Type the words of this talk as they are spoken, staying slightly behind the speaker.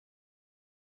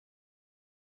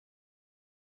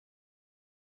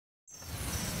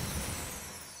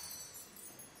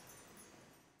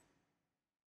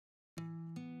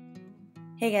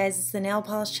Hey guys, it's the nail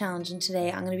polish challenge, and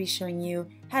today I'm going to be showing you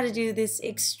how to do this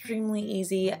extremely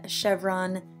easy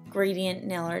Chevron gradient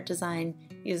nail art design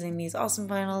using these awesome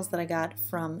vinyls that I got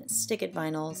from Stick It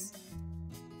Vinyls.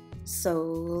 So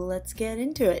let's get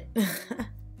into it.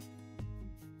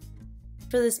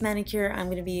 For this manicure, I'm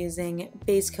going to be using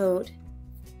base coat,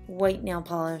 white nail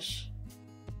polish,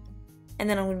 and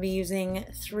then I'm going to be using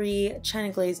 3 China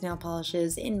Glaze nail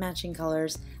polishes in matching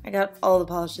colors. I got all the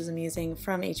polishes I'm using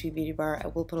from HB Beauty Bar. I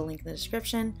will put a link in the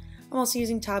description. I'm also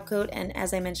using top coat, and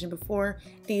as I mentioned before,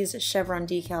 these Chevron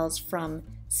decals from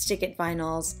Stick It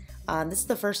Vinyls. This is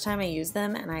the first time I used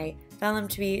them, and I found them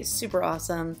to be super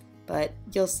awesome, but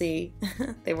you'll see,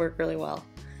 they work really well.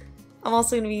 I'm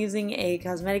also going to be using a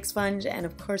cosmetic sponge, and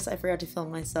of course I forgot to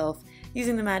film myself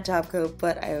using the matte top coat,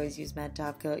 but I always use matte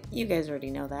top coat. You guys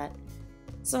already know that.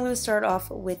 So I'm going to start off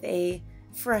with a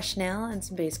fresh nail and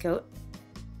some base coat.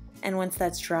 And once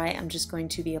that's dry, I'm just going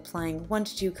to be applying 1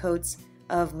 to 2 coats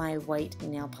of my white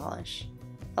nail polish.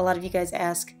 A lot of you guys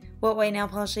ask what white nail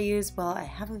polish I use. Well, I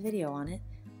have a video on it.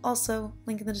 Also,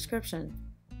 link in the description.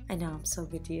 I know, I'm so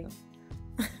good to you.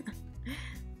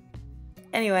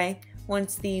 Anyway,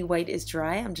 once the white is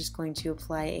dry, I'm just going to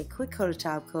apply a quick coat of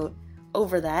top coat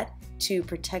over that to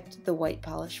protect the white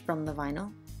polish from the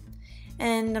vinyl.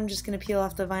 And I'm just going to peel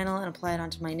off the vinyl and apply it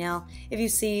onto my nail. If you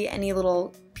see any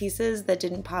little pieces that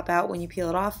didn't pop out when you peel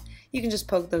it off, you can just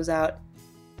poke those out.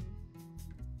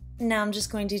 Now I'm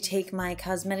just going to take my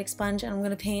cosmetic sponge and I'm going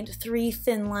to paint 3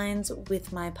 thin lines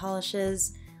with my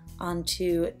polishes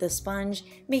onto the sponge,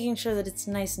 making sure that it's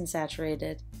nice and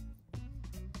saturated.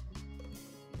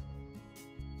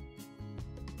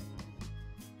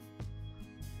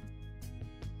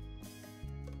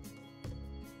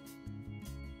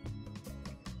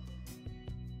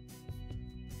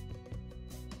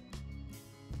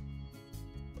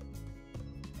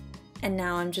 And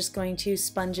now I'm just going to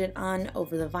sponge it on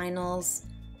over the vinyls.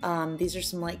 These are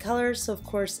some light colors, so of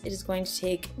course it is going to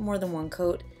take more than 1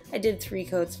 coat. I did 3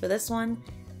 coats for this one.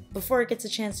 Before it gets a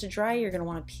chance to dry, you're going to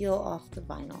want to peel off the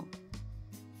vinyl.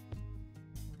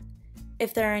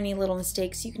 If there are any little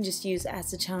mistakes, you can just use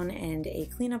acetone and a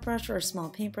cleanup brush or a small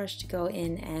paintbrush to go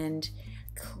in and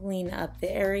clean up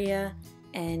the area.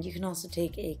 And you can also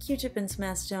take a Q-tip and some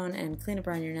acetone and clean up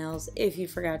around your nails if you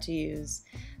forgot to use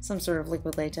some sort of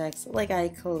liquid latex, like I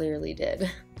clearly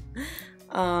did.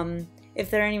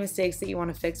 If there are any mistakes that you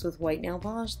want to fix with white nail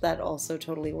polish, that also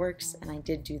totally works, and I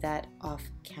did do that off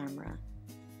camera.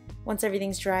 Once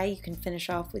everything's dry, you can finish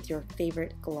off with your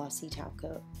favorite glossy top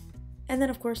coat. And then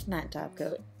of course matte top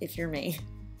coat, if you're me.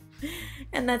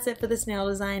 And that's it for this nail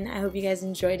design. I hope you guys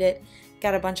enjoyed it.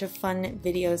 Got a bunch of fun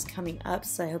videos coming up,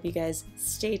 so I hope you guys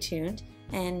stay tuned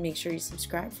and make sure you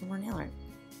subscribe for more nail art.